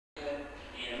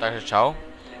Takže čau,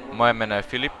 moje meno je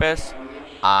Filipes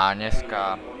a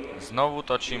dneska znovu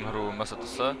točím hru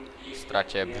MSTS z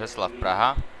Trate Breclav,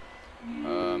 Praha.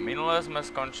 Minule sme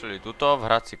skončili tuto v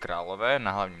Hradci Králové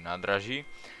na hlavním nádraží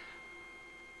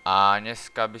a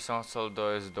dneska by som chcel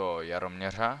dojsť do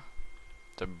Jaroměřa.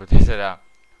 To bude teda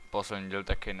posledný diel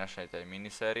takej našej tej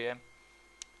minisérie.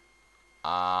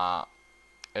 A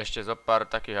ešte zo pár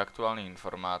takých aktuálnych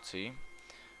informácií.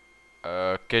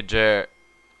 Keďže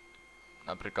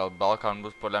napríklad Balkán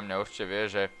Bus podľa mňa určite vie,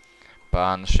 že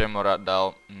pán Šemora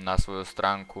dal na svoju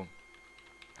stránku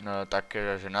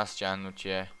také, že na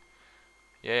stiahnutie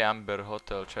je Amber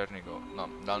Hotel Černigov. No,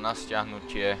 dal na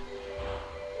stiahnutie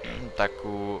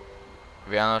takú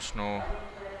vianočnú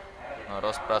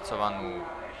rozpracovanú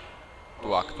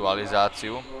tú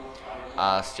aktualizáciu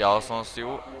a stiahol som si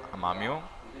ju a mám ju.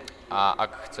 A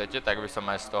ak chcete, tak by som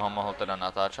aj z toho mohol teda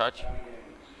natáčať.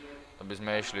 To by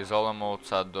sme išli z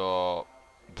Olomouca do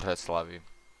Breclavy.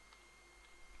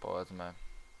 Povedzme.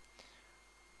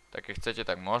 Tak keď chcete,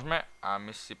 tak môžeme. A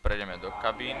my si prejdeme do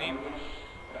kabíny.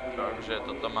 Takže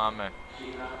toto máme.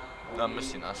 Dáme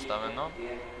si nastaveno.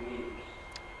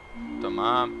 To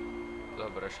mám.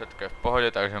 Dobre, všetko je v pohode,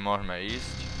 takže môžeme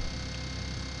ísť.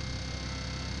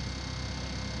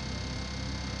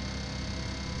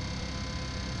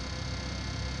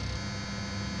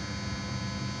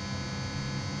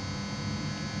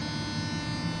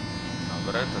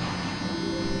 Dobre,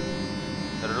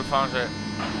 teda dúfam, že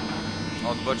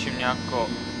odbočím nejako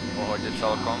v pohode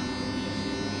celkom.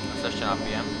 Ja sa ešte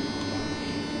napijem.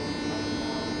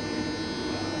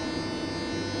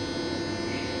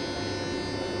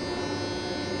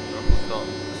 Trochu to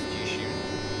stíšim.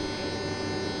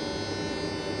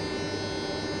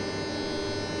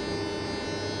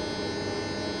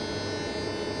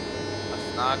 A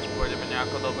snáď pôjdeme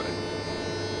nejako dobre.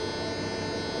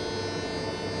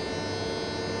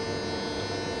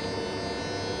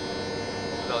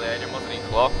 Ale ja idem moc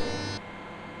rýchlo.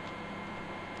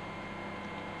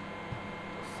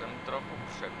 To sem trochu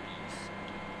přepísť.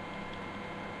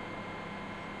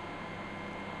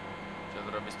 Čo to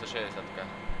robí 160-ka?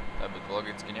 To by to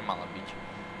logicky nemala byť.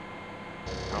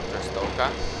 Mám to je 100-ka.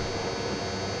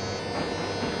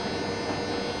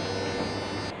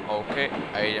 OK,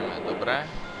 a ideme, dobre.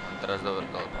 Mám teraz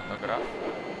dovrtal pantograf.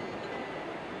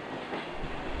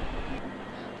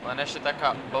 Len ešte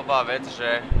taká blbá vec,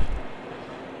 že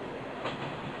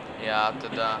ja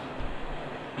teda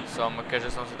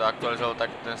keďže som si to aktualizoval,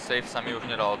 tak ten save sa mi už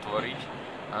nedal otvoriť.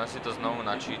 A si to znovu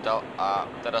načítal a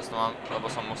teraz to mám, lebo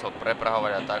som musel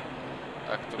preprahovať a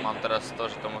tak tu mám teraz to,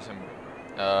 že to musím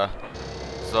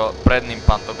so predným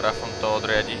pantografom to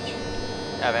odriadiť.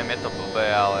 Ja viem, je to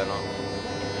blbé, ale no,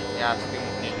 ja s tým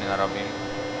už nič nenarobím.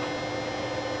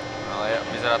 Ale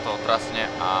vyzerá to otrasne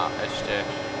a ešte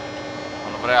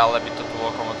v reále by to tú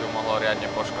lokomotívu mohlo riadne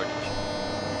poškodiť.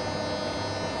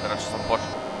 Teraz čo som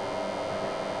počul.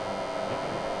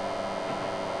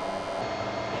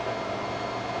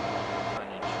 A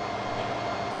nič.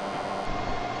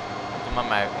 Tu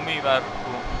máme aj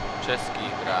umývarku, český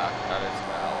dráh, Hradec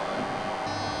Králové.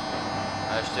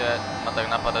 A ešte ma tak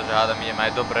napadá, že hádam idem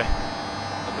aj dobrým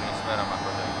smerom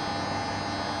akože.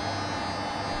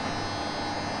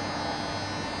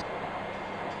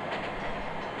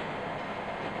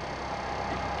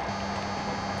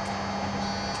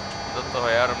 Do toho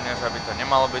Jaroměřa by to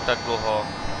nemalo byť tak dlho,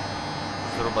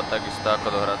 zhruba takisto ako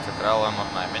do Hradce Králové,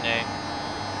 možno aj menej.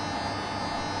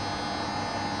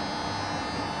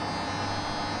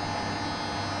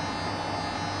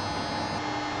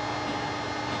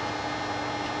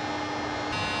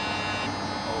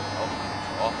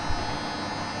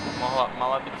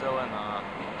 Mala byť zelená.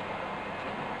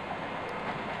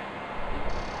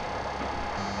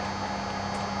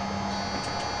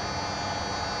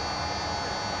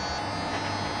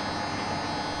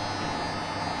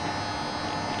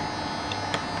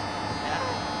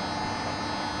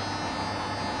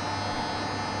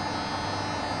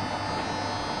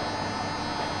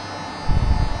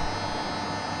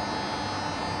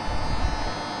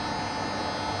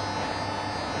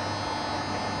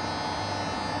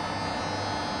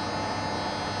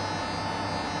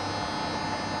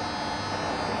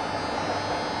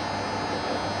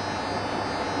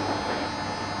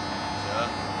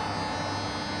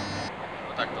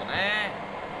 Tak to ne.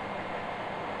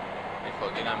 Rýchlo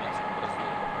dynamickú brzdu.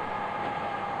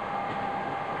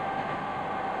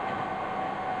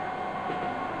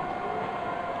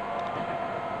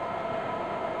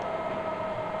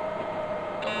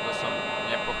 Tomuto som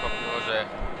nepochopil, že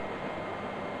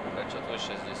prečo tu je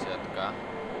 60-ka.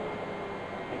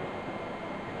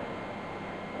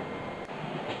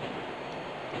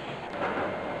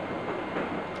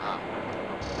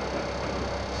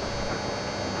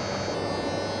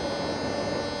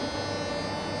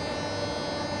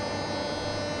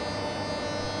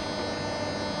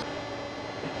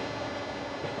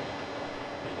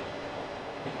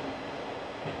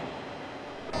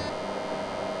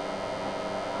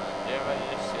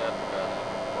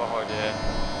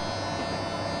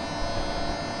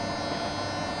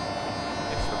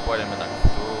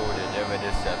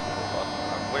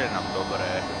 Bude nám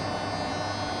dobré.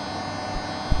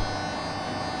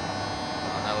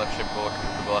 A najlepšie bolo, keby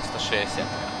to bola 160.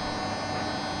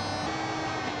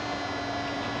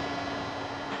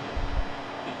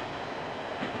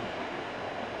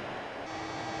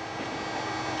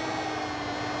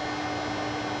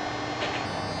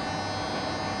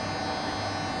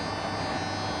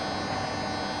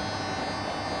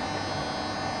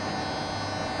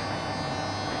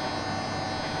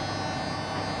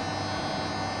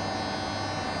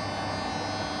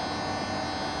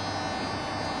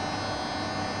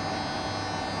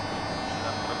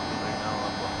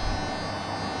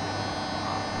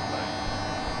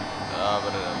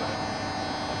 Dobre, dobre.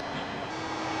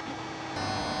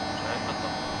 Čo je toto?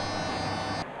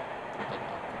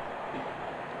 Toto.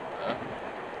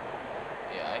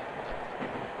 Jaj, takto.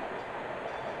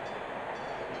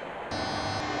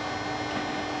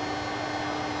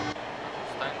 Na tú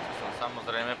stanicu som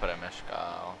samozrejme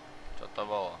premeškal. Čo to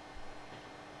bolo?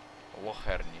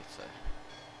 Lochernice.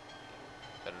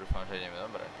 Teraz dúfam, že ideme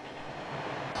dobre.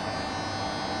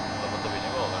 Lebo to by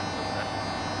nebolo veľmi dobré.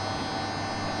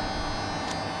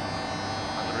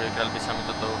 Druhýkrát by sa mi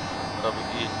toto už robiť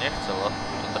ísť nechcelo,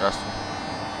 túto trasu.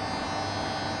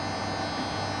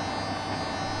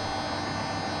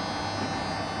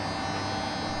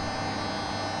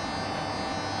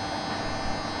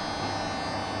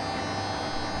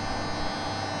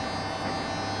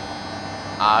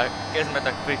 A keď sme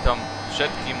tak pri tom,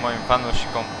 všetkým mojim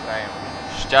fanúšikom prajem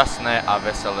šťastné a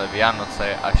veselé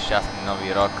Vianoce a šťastný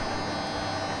nový rok.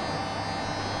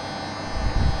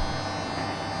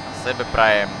 Sebe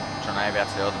prajem čo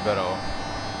najviacej odberov.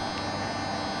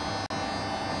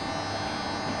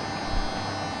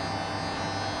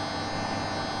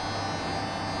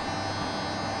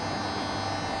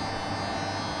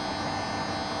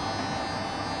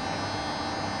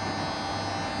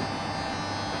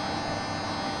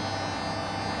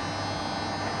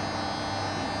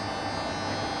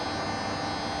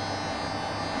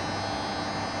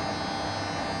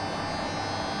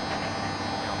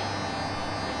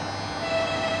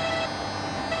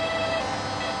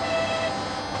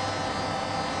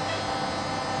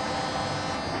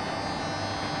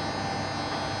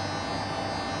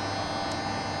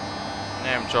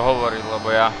 Neviem čo hovoriť, lebo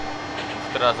ja už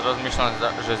teraz rozmýšľam,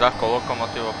 že za akou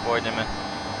lokomotívou pôjdeme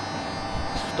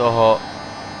z toho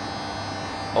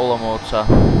Olomouca.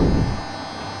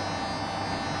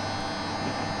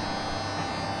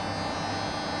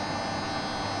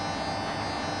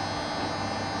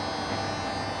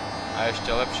 A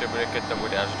ešte lepšie bude, keď to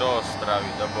bude až do Ostravy,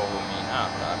 do Bohumína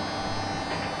a tak.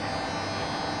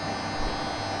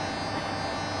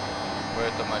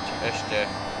 Bude to mať ešte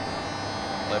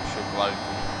lepšiu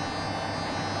kvalitu.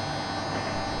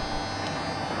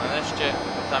 Len ešte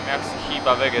tam jak si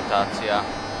chýba vegetácia.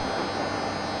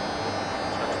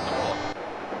 Čo to bolo?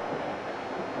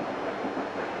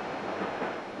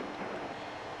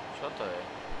 Čo to je?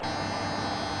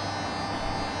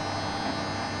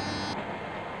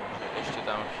 Ešte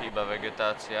tam chýba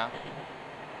vegetácia.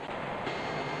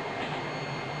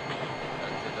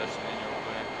 Takže to ešte nie je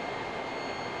úplne.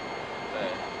 To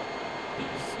je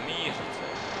Smířice.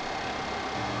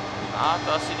 A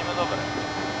to asi ideme dobre.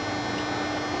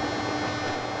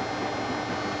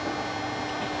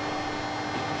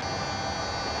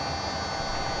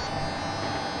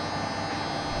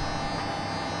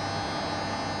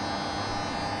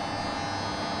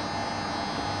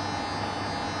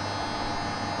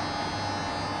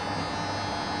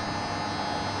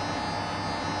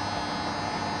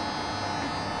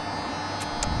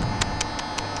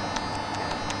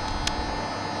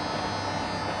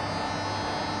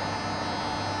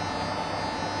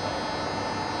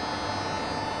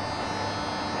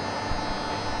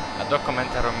 Do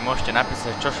komentárov mi môžete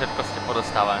napísať, čo všetko ste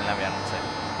podostávali na Vianoce.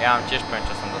 Ja vám tiež poviem,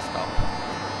 čo som dostal.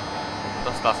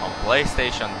 Dostal som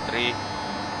PlayStation 3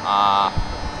 a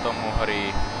k tomu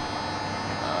hry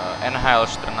NHL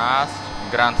 14,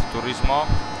 Gran Turismo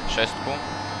 6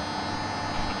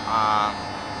 a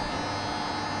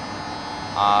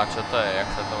čo to je, jak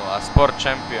sa to volá, Sport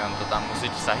Champion, to tam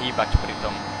musíte sa hýbať pri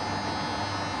tom.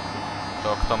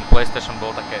 To k tomu PlayStation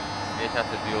bolo také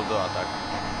svietiace dildo a tak.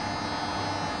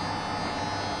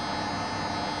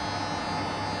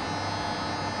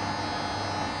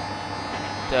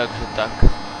 Takže tak.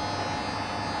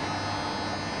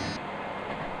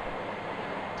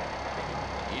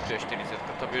 I40,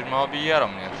 to by už mohol byť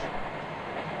Jaroměř.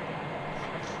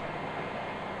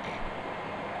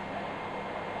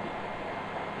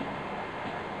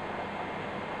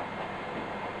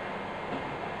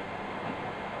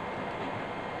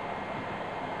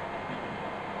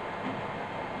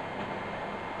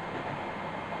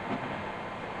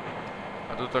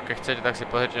 tuto, keď chcete, tak si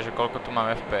pozrite, že koľko tu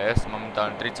mám FPS,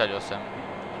 momentálne 38.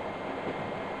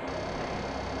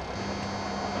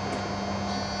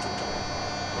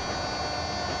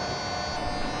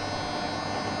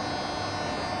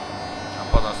 A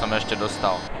potom som ešte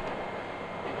dostal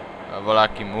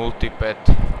voľaký multipad,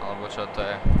 alebo čo to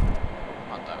je.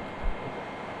 A tak.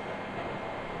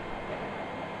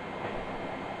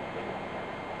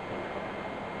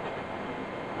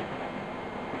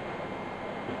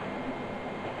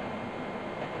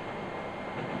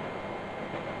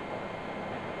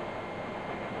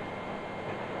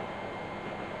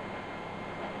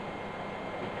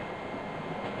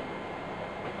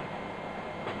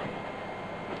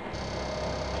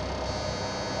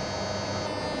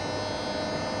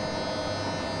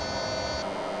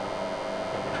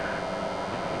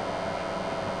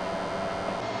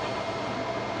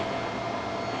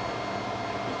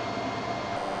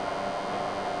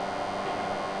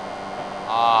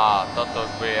 Á, toto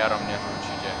už bude Jaroměř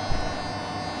určite.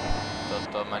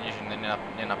 Toto ma nič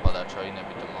nenapadá, čo iné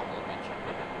by to mohlo byť.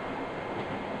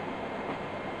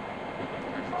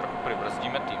 Takže trochu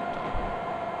pribrzdíme týmto.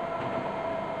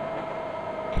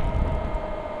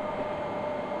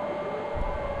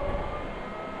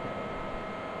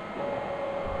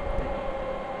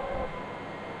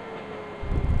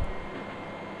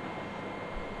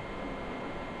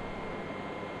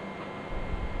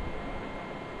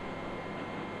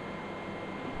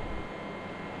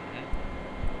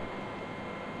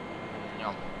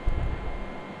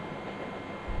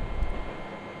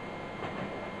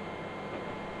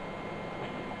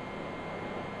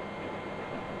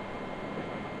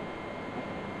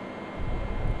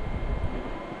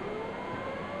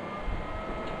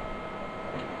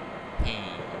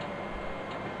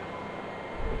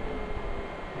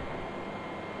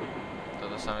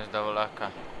 Toto sa mi zdá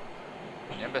voľaká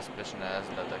nebezpečná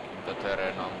jazda takýmto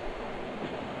terénom.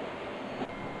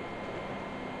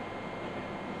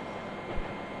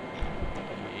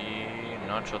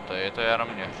 No čo to je? Je to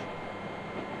Jaroměř.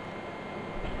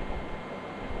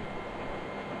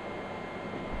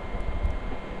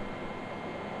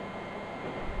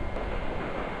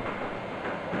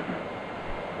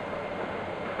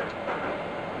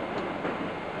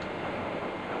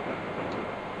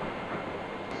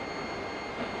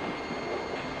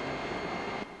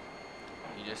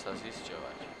 Ide sa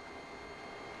zisťovať.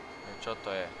 Čo to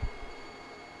je?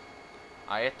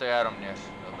 A je to Jaroměř,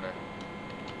 dobre.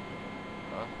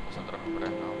 No, to som trochu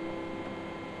prehnal.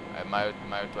 Aj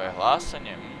majú tu aj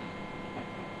hlásenie.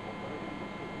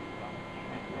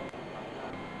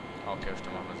 OK, už to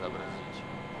môžeme zabrzdiť.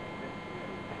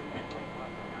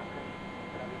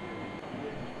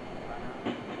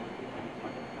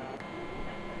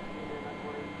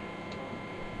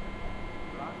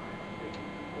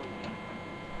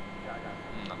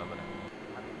 No dobre.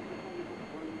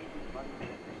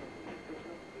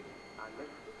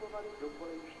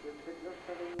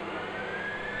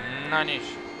 No nič.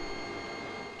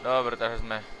 Dobre, takže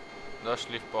sme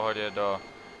došli v pohode do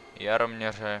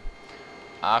Jaroměře.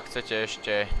 A ak chcete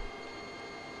ešte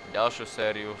ďalšiu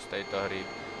sériu z tejto hry,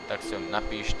 tak si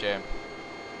napíšte.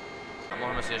 A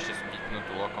môžeme si ešte spíknúť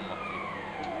tú lokomotívu.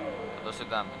 Toto si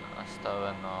dáme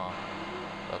nastaveno.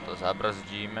 Toto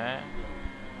zabrzdíme.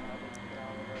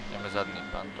 Ideme zadný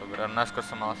pantograf. Najskôr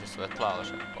som mal asi svetla, ale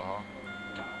však poho.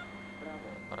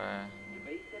 Dobre.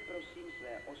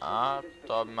 A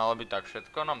to by malo byť tak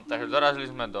všetko. No, takže dorazili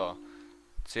sme do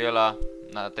cieľa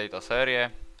na tejto série,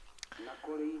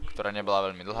 ktorá nebola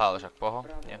veľmi dlhá, ale však poho.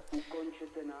 Nie.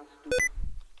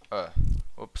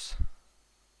 Ups.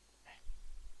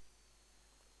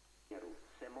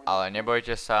 Ale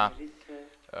nebojte sa,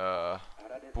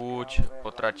 púť po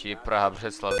trati Praha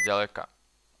Breclav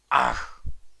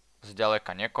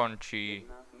zďaleka nekončí,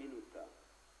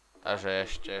 takže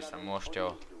ešte sa môžete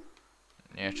o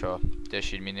niečo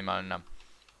tešiť minimálne na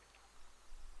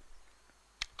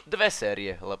 2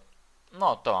 série,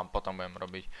 no to vám potom budem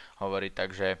hovoriť,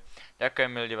 takže ďakujem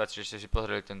milí diváci, že ste si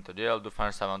pozreli tento diel, dúfam,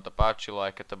 že sa vám to páčilo,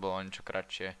 aj keď to bolo niečo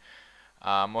kratšie.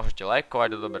 A môžete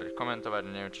lajkovať, odobrať, komentovať,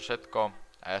 neviem čo všetko,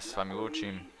 a ja sa s vami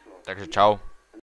lúčim, takže čau.